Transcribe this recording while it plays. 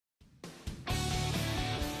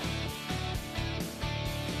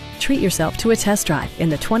treat yourself to a test drive in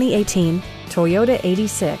the 2018 Toyota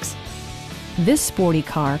 86. This sporty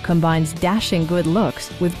car combines dashing good looks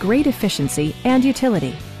with great efficiency and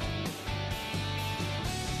utility.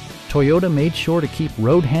 Toyota made sure to keep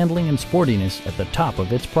road handling and sportiness at the top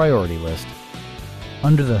of its priority list.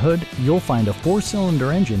 Under the hood, you'll find a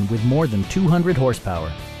 4-cylinder engine with more than 200 horsepower,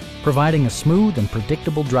 providing a smooth and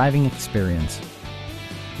predictable driving experience.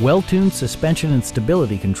 Well-tuned suspension and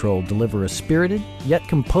stability control deliver a spirited yet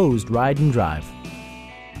composed ride and drive.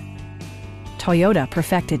 Toyota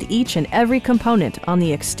perfected each and every component on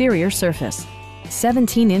the exterior surface.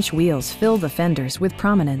 17-inch wheels fill the fenders with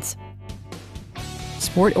prominence.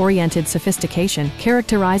 Sport-oriented sophistication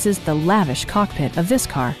characterizes the lavish cockpit of this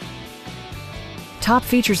car. Top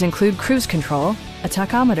features include cruise control, a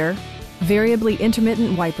tachometer, variably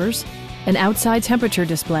intermittent wipers, an outside temperature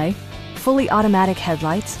display, fully automatic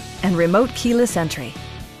headlights, and remote keyless entry.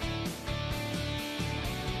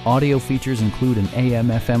 Audio features include an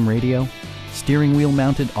AM/FM radio, steering wheel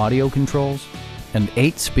mounted audio controls, and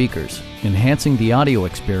 8 speakers, enhancing the audio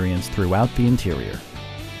experience throughout the interior.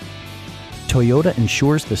 Toyota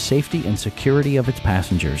ensures the safety and security of its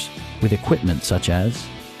passengers with equipment such as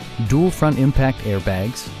dual front impact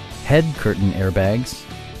airbags, head curtain airbags,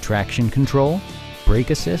 traction control,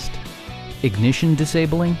 brake assist, ignition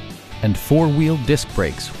disabling, and 4-wheel disc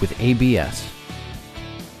brakes with ABS.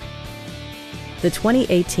 The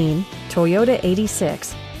 2018 Toyota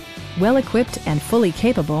 86. Well equipped and fully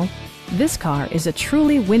capable, this car is a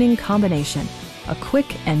truly winning combination. A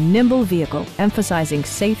quick and nimble vehicle emphasizing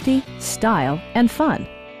safety, style, and fun.